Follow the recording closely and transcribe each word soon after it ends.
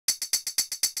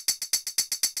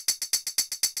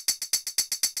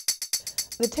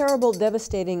The terrible,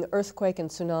 devastating earthquake and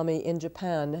tsunami in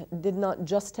Japan did not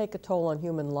just take a toll on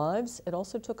human lives, it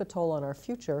also took a toll on our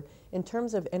future in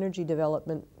terms of energy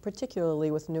development,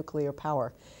 particularly with nuclear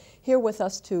power. Here with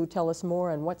us to tell us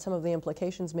more and what some of the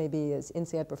implications may be is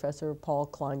INSEAD Professor Paul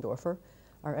Kleindorfer,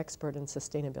 our expert in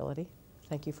sustainability.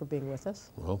 Thank you for being with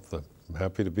us. Well, I'm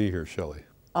happy to be here, Shelley.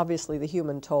 Obviously, the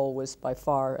human toll was by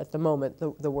far, at the moment,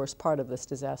 the worst part of this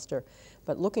disaster.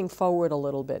 But looking forward a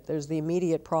little bit, there's the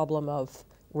immediate problem of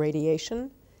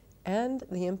radiation and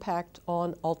the impact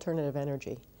on alternative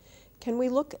energy. Can we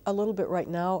look a little bit right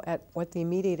now at what the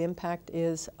immediate impact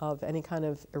is of any kind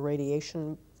of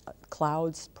irradiation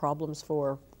clouds, problems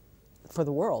for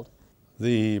the world?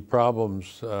 The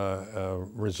problems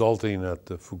resulting at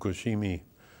the Fukushima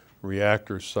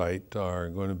reactor site are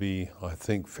going to be, I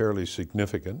think, fairly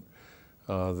significant.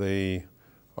 They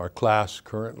are classed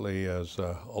currently as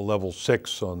a level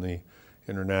 6 on the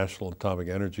International Atomic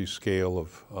Energy Scale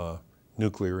of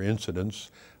nuclear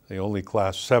incidents. The only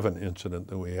class 7 incident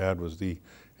that we had was the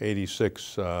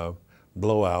 86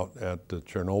 blowout at the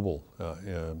Chernobyl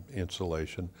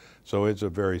installation. So it's a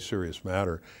very serious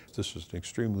matter. This is an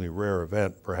extremely rare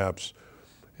event, perhaps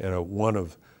one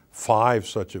of 5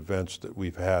 such events that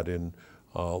we've had in,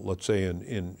 let's say,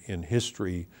 in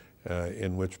history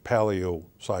in which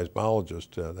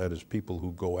paleoseismologists, that is people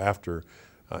who go after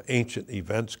ancient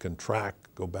events, can track,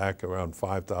 go back around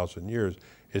 5,000 years.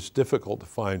 It's difficult to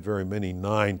find very many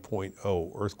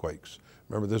 9.0 earthquakes.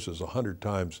 Remember, this is 100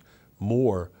 times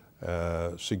more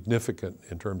significant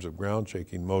in terms of ground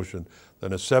shaking motion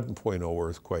than a 7.0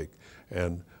 earthquake.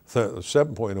 And the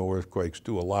 7.0 earthquakes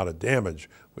do a lot of damage.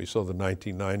 We saw the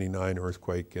 1999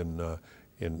 earthquake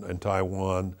in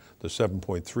Taiwan, the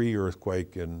 7.3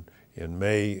 earthquake in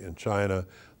May in China.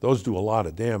 Those do a lot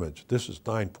of damage. This is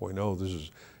 9.0. This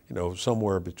is,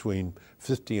 somewhere between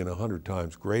 50 and 100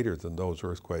 times greater than those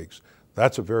earthquakes.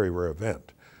 That's a very rare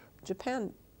event.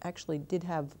 Japan actually did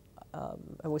have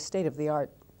it was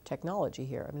state-of-the-art technology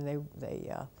here. I mean,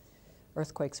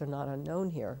 earthquakes are not unknown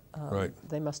here. Right.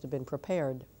 They must have been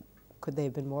prepared. Could they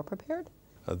have been more prepared?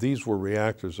 These were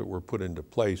reactors that were put into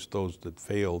place, those that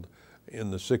failed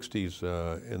in the 60s,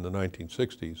 in the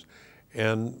 1960s.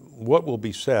 And what will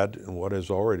be said, and what has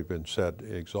already been said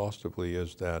exhaustively,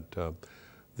 is that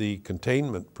the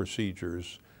containment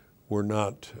procedures were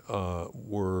not,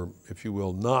 if you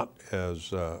will, not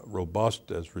as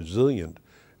robust, as resilient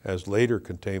as later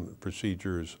containment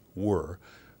procedures were.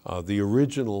 The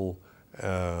original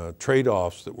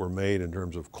trade-offs that were made in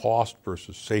terms of cost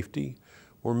versus safety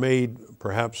were made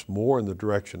perhaps more in the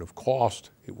direction of cost.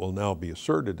 It will now be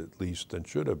asserted, at least, than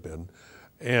should have been.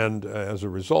 And as a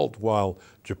result, while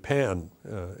Japan,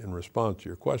 in response to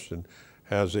your question,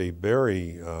 has a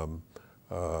very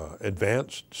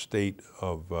advanced state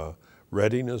of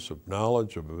readiness, of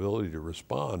knowledge, of ability to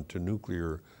respond to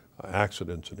nuclear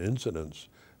accidents and incidents,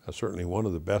 certainly one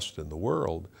of the best in the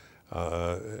world,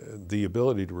 the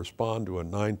ability to respond to a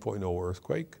 9.0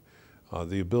 earthquake,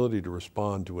 the ability to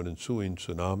respond to an ensuing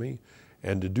tsunami,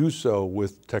 and to do so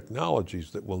with technologies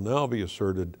that will now be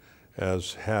asserted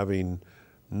as having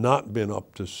not been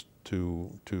up to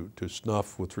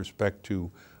snuff with respect to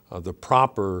the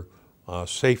proper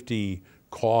safety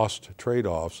cost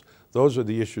trade-offs. Those are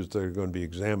the issues that are going to be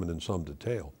examined in some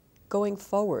detail. Going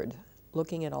forward,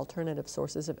 looking at alternative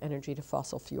sources of energy to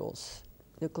fossil fuels,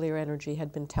 nuclear energy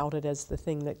had been touted as the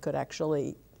thing that could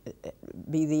actually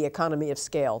be the economy of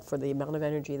scale for the amount of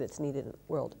energy that's needed in the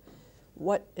world.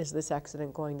 What is this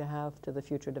accident going to have to the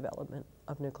future development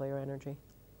of nuclear energy?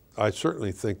 I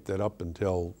certainly think that up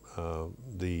until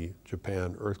the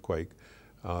Japan earthquake,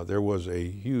 there was a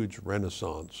huge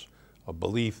renaissance, a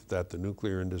belief that the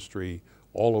nuclear industry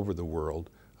all over the world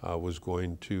was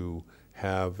going to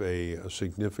have a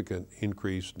significant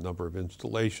increased number of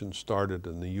installations started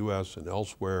in the U.S. and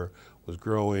elsewhere, was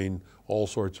growing, all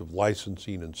sorts of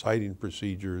licensing and siting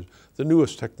procedures, the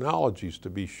newest technologies to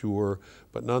be sure,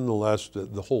 but nonetheless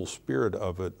the whole spirit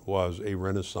of it was a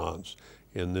renaissance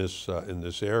in this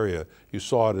area. You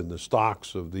saw it in the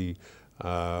stocks of the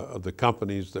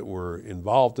companies that were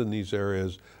involved in these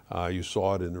areas. You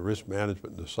saw it in the risk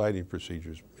management and the siting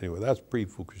procedures. Anyway, that's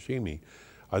pre-Fukushima.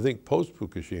 I think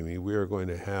post-Fukushima, we are going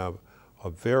to have a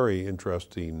very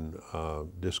interesting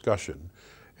discussion.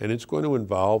 And it's going to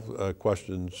involve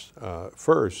questions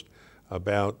first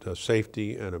about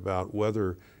safety and about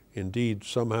whether indeed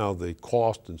somehow the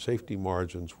cost and safety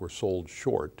margins were sold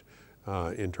short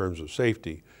in terms of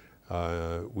safety.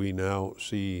 We now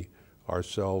see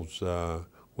ourselves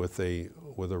with a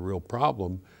real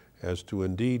problem as to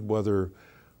indeed whether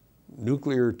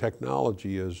nuclear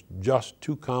technology is just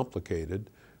too complicated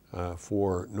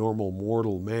for normal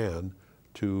mortal man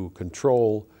to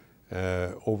control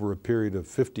over a period of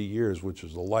 50 years, which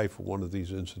is the life of one of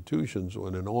these institutions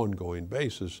on an ongoing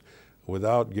basis,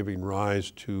 without giving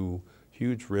rise to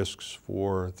huge risks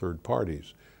for third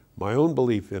parties. My own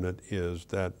belief in it is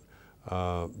that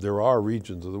there are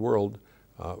regions of the world,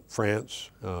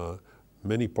 France,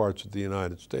 many parts of the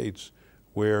United States,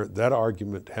 where that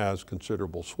argument has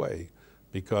considerable sway,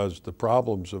 because the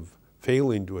problems of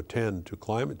failing to attend to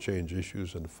climate change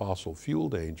issues and fossil fuel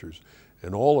dangers,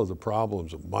 and all of the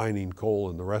problems of mining coal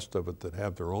and the rest of it that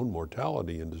have their own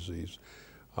mortality indices,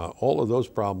 all of those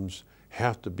problems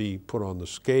have to be put on the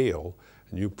scale.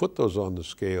 And you put those on the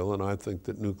scale, and I think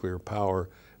that nuclear power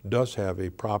does have a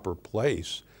proper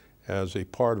place as a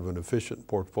part of an efficient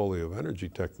portfolio of energy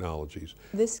technologies.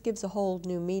 This gives a whole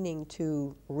new meaning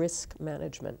to risk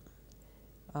management.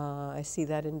 I see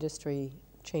that industry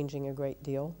changing a great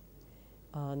deal,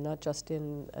 not just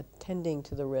in attending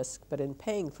to the risk, but in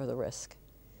paying for the risk.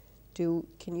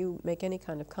 Can you make any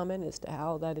kind of comment as to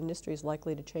how that industry is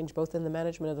likely to change, both in the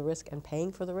management of the risk and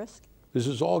paying for the risk? This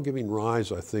is all giving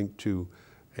rise, I think, to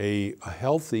a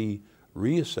healthy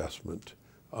reassessment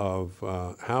of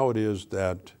how it is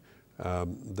that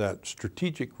that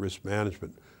strategic risk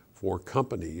management for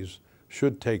companies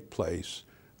should take place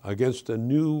against a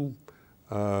new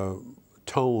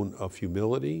tone of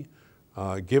humility,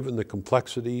 given the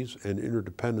complexities and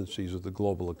interdependencies of the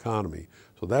global economy.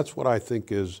 So that's what I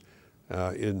think is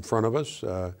in front of us,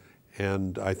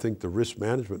 and I think the risk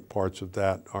management parts of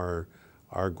that are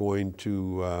going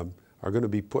to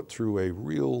be put through a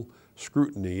real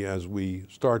scrutiny as we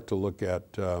start to look at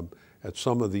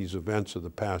some of these events of the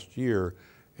past year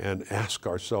and ask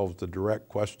ourselves the direct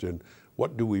question: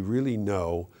 what do we really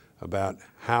know about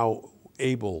how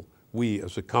able we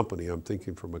as a company, I'm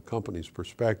thinking from a company's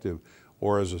perspective,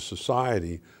 or as a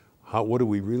society, what do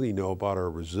we really know about our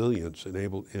resilience in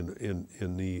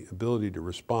the ability to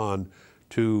respond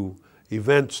to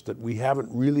events that we haven't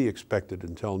really expected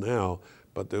until now,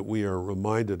 but that we are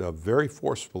reminded of very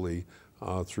forcefully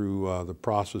through the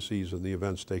processes and the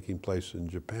events taking place in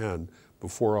Japan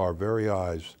before our very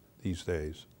eyes these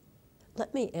days.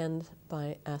 Let me end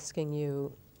by asking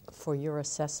you for your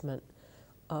assessment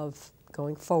of,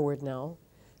 going forward now,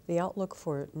 the outlook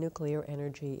for nuclear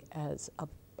energy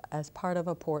as part of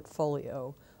a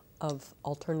portfolio of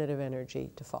alternative energy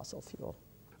to fossil fuel.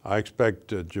 I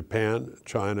expect Japan,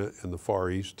 China, and the Far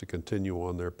East to continue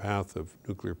on their path of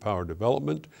nuclear power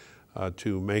development,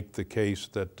 to make the case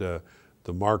that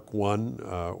the Mark I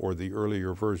or the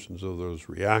earlier versions of those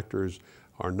reactors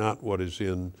are not what is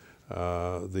in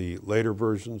the later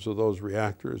versions of those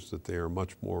reactors, that they are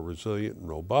much more resilient and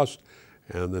robust,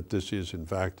 and that this is in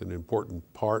fact an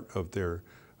important part of their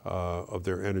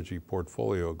energy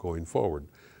portfolio going forward.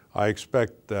 I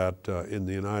expect that in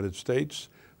the United States,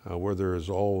 where there is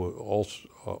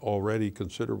already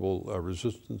considerable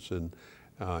resistance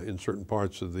in certain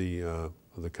parts of the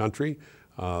country,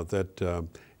 that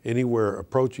anywhere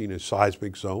approaching a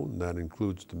seismic zone, that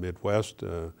includes the Midwest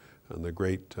and the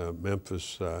great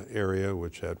Memphis area,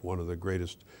 which had one of the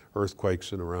greatest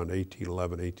earthquakes in around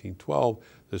 1811, 1812.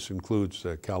 This includes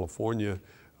California.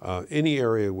 Any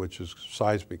area which is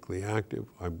seismically active,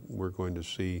 we're going to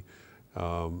see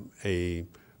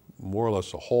more or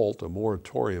less a halt, a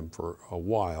moratorium for a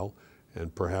while,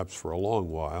 and perhaps for a long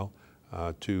while,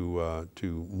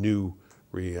 to new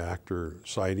reactor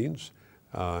sightings,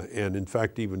 and in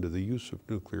fact even to the use of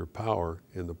nuclear power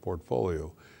in the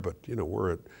portfolio. But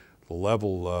we're at the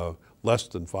level less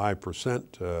than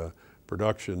 5%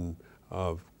 production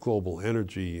of global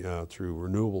energy through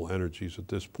renewable energies at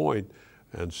this point,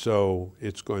 and so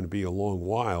it's going to be a long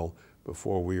while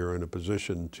before we are in a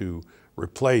position to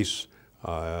replace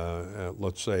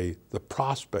let's say, the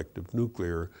prospect of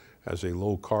nuclear as a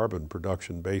low-carbon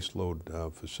production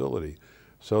baseload facility.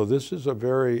 So this is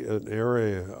an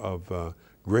area of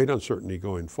great uncertainty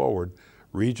going forward.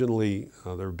 Regionally,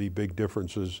 there will be big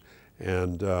differences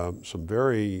and some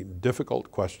very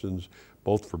difficult questions,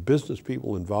 both for business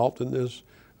people involved in this,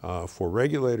 for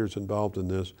regulators involved in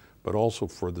this, but also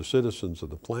for the citizens of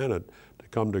the planet to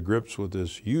come to grips with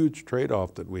this huge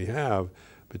trade-off that we have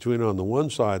between, on the one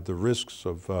side, the risks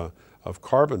of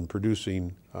carbon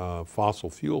producing fossil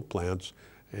fuel plants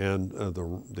and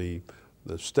the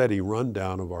steady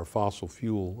rundown of our fossil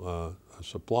fuel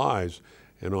supplies,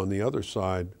 and on the other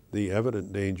side, the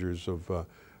evident dangers of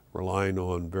relying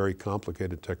on very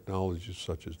complicated technologies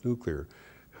such as nuclear.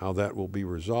 How that will be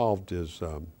resolved is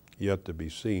yet to be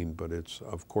seen, but it's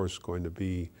of course going to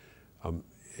be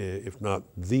if not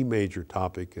the major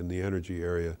topic in the energy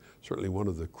area, certainly one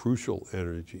of the crucial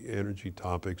energy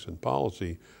topics and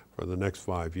policy for the next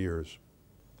 5 years.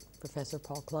 Professor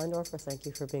Paul Kleindorfer, thank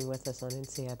you for being with us on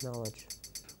INSEAd Knowledge.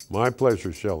 My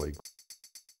pleasure, Shelley.